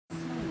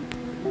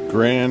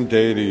Grand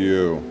day to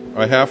you.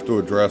 I have to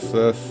address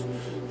this.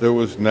 There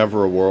was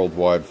never a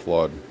worldwide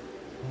flood.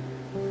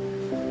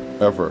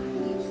 Ever.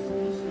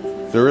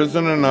 There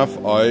isn't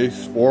enough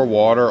ice or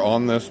water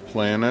on this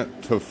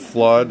planet to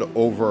flood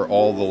over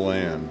all the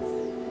land.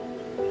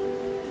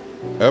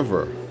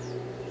 Ever.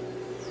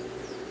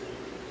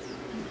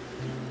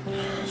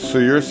 So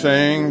you're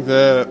saying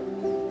that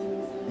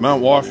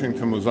Mount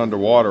Washington was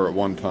underwater at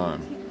one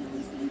time?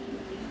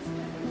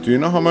 Do you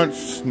know how much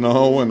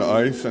snow and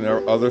ice and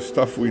other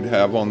stuff we'd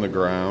have on the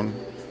ground?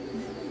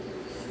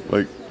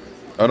 Like,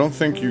 I don't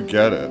think you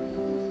get it.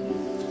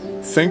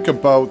 Think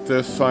about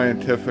this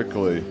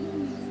scientifically.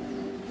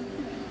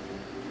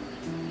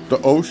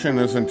 The ocean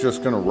isn't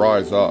just going to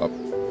rise up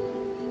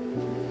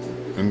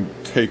and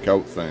take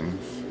out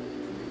things.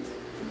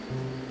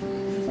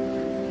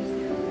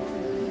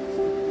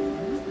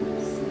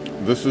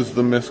 This is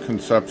the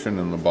misconception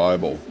in the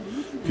Bible.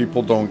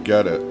 People don't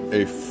get it.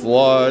 A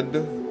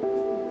flood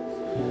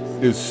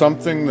is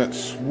something that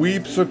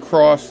sweeps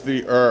across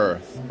the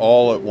earth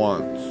all at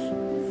once.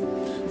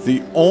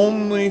 The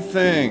only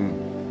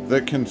thing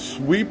that can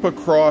sweep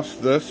across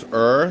this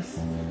earth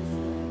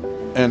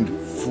and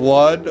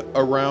flood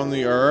around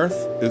the earth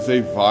is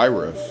a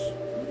virus.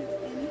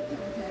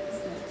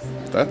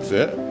 That's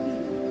it.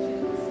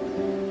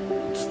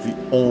 It's the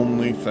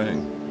only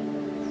thing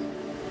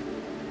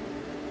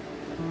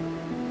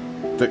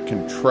that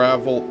can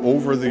travel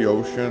over the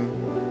ocean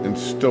and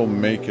still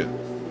make it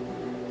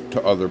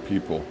to other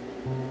people.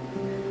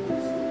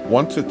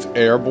 Once it's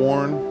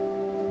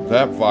airborne,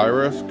 that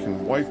virus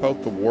can wipe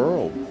out the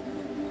world.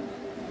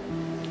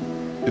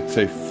 It's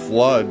a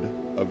flood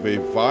of a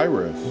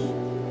virus.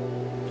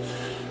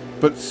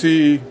 But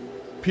see,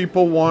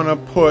 people want to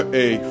put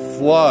a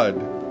flood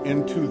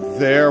into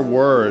their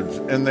words,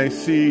 and they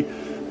see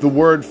the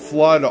word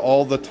flood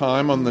all the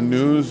time on the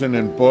news and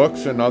in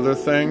books and other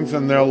things,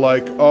 and they're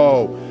like,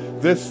 oh,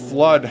 this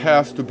flood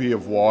has to be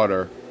of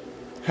water.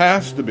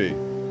 Has to be.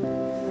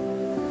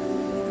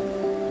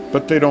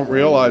 But they don't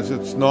realize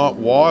it's not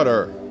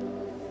water.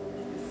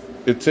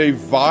 It's a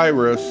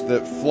virus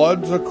that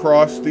floods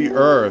across the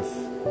earth.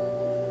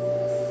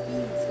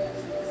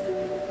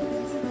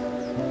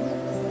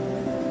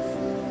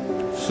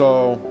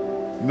 So,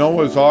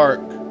 Noah's Ark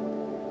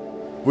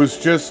was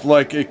just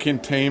like a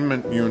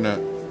containment unit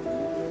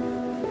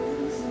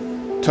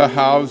to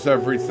house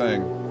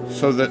everything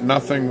so that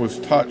nothing was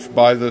touched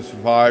by this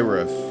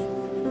virus.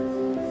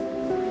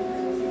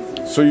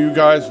 So you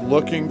guys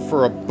looking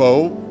for a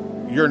boat,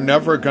 you're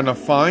never gonna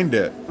find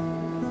it.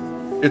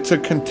 It's a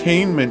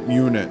containment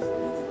unit.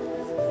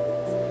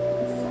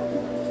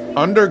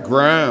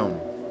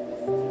 Underground.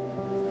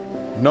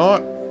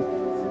 Not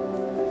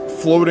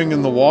floating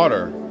in the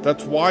water.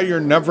 That's why you're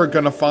never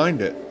gonna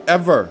find it.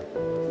 Ever.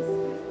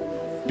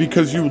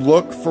 Because you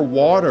looked for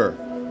water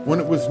when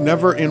it was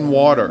never in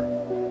water.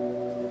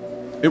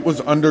 It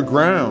was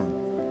underground.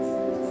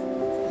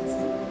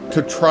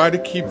 To try to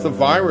keep the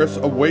virus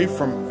away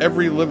from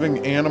every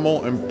living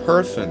animal and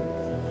person.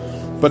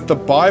 But the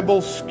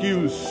Bible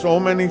skews so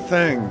many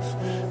things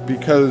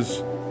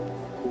because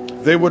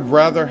they would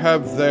rather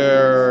have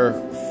their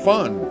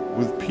fun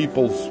with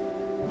people's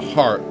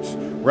hearts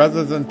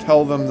rather than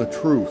tell them the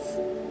truth.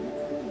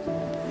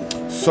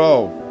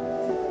 So,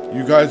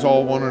 you guys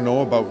all want to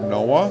know about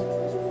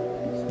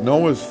Noah?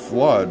 Noah's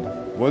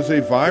flood was a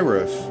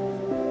virus,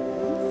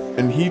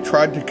 and he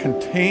tried to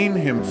contain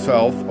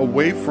himself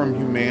away from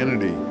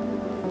humanity.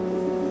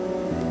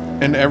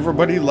 And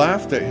everybody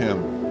laughed at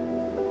him.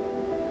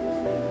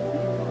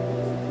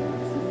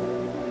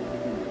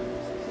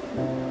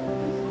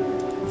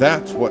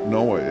 That's what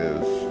Noah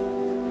is.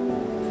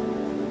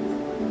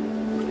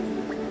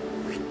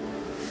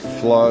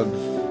 Floods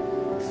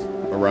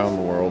around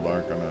the world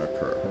aren't going to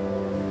occur.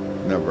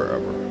 Never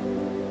ever.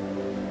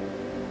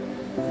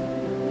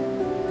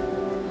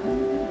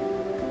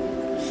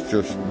 It's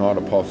just not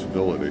a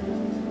possibility.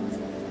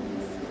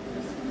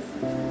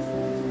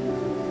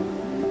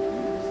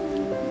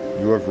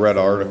 You have read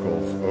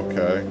articles,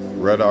 okay?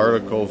 Read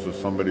articles is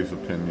somebody's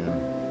opinion.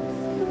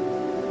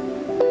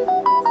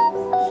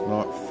 It's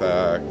not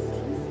fact.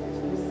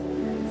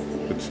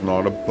 It's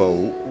not a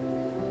boat.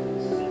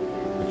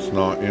 It's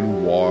not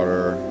in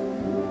water.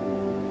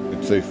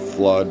 It's a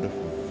flood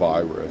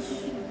virus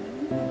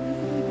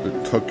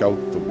that took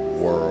out the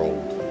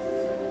world.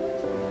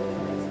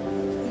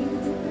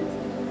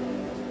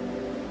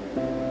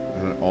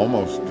 And it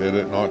almost did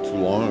it not too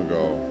long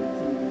ago.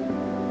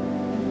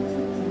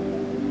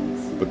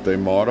 But they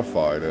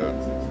modified it.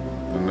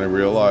 And they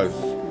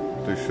realized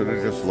they should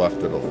have just left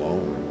it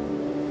alone.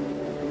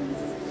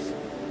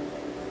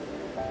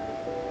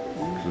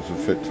 Because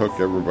if it took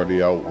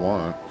everybody out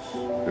once,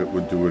 it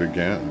would do it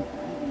again.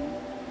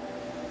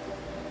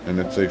 And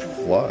it's a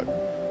flood.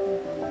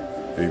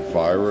 A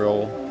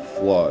viral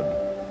flood.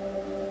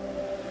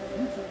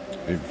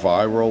 A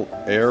viral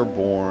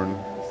airborne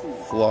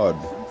flood.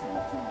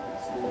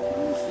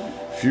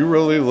 If you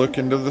really look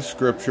into the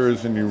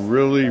scriptures and you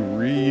really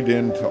read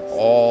into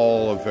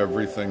all of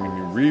everything and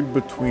you read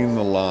between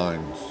the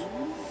lines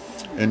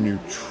and you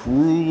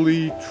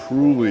truly,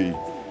 truly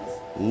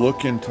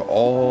look into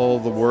all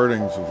the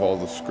wordings of all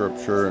the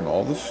scripture and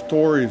all the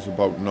stories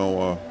about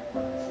Noah,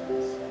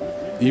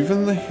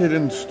 even the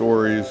hidden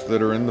stories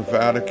that are in the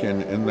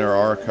Vatican in their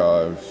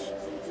archives,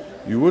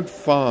 you would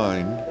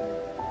find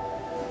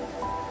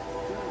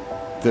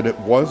that it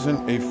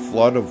wasn't a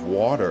flood of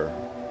water.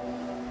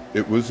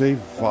 It was a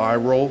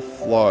viral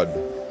flood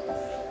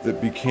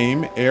that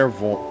became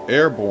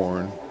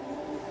airborne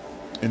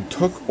and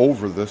took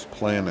over this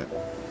planet.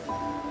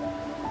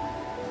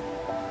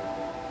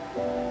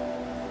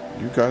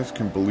 You guys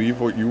can believe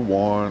what you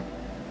want.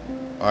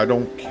 I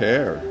don't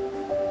care.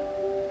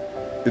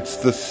 It's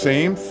the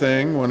same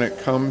thing when it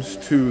comes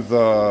to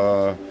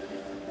the,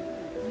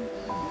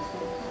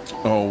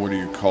 what do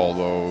you call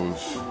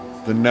those?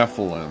 The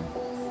Nephilim.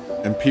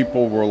 And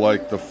people were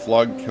like, the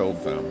flood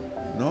killed them.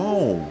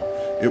 No,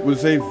 it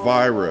was a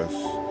virus.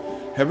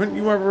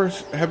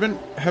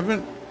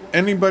 Haven't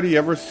anybody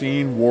ever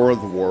seen War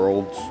of the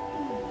Worlds?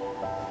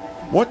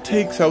 What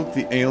takes out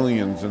the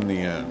aliens in the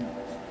end?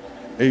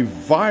 A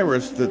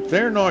virus that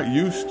they're not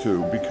used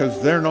to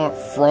because they're not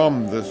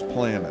from this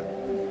planet.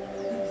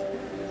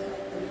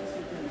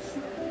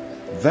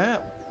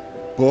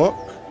 That book,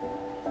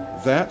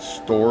 that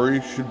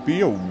story should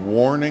be a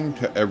warning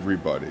to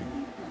everybody.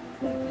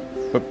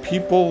 But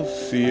people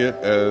see it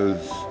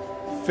as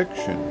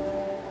fiction.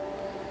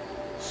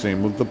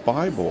 Same with the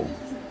Bible.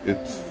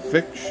 It's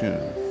fiction.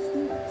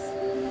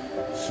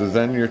 So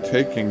then you're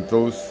taking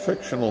those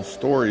fictional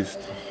stories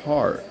to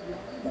heart.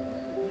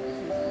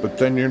 But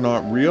then you're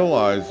not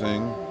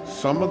realizing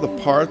some of the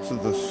parts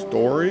of the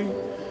story,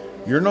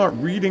 you're not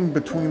reading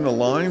between the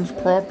lines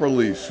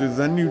properly, so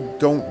then you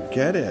don't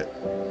get it.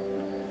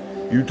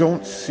 You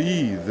don't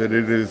see that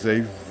it is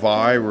a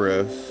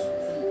virus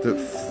that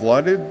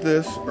flooded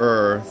this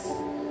earth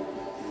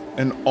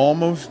and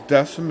almost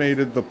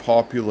decimated the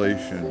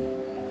population.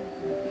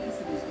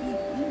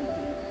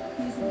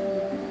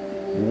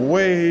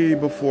 Way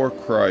before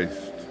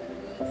Christ.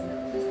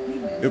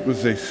 It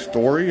was a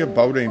story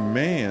about a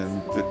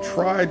man that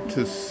tried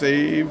to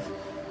save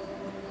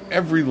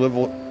every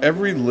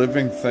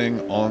living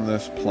thing on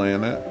this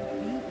planet,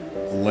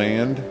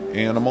 land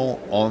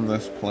animal on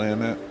this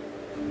planet,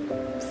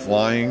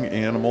 flying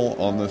animal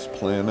on this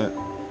planet,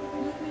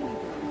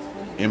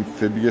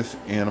 amphibious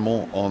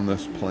animal on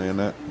this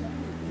planet,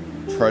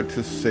 tried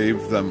to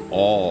save them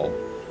all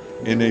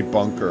in a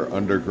bunker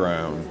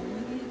underground.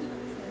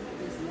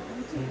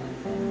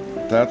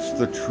 That's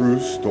the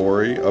true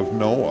story of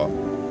Noah.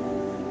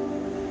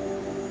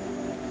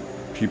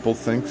 People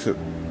think it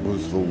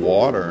was the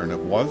water, and it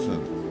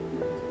wasn't.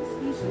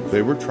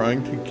 They were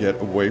trying to get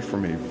away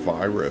from a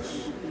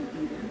virus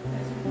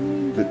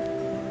that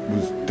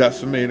was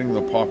decimating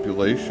the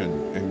population,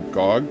 and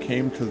God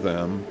came to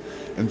them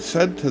and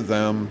said to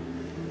them,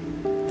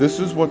 this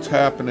is what's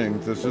happening,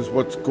 this is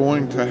what's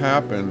going to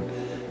happen,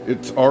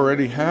 it's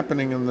already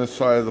happening in this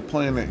side of the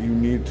planet, you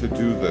need to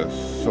do this.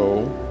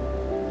 So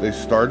they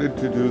started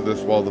to do this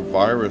while the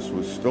virus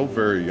was still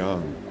very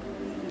young.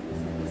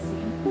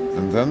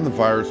 And then the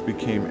virus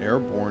became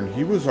airborne.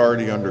 He was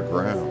already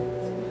underground.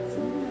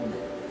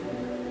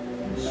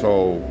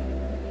 So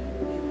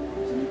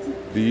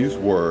these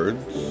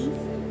words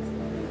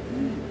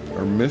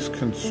are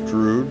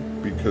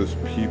misconstrued because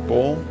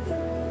people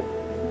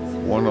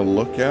want to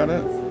look at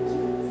it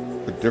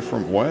a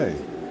different way.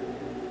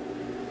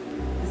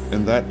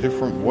 And that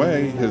different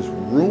way has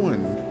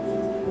ruined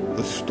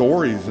the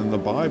stories in the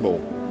Bible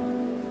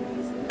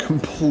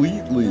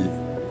completely.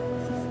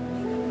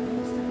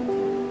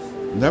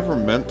 Never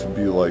meant to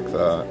be like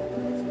that.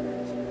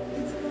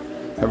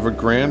 Have a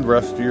grand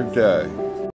rest of your day.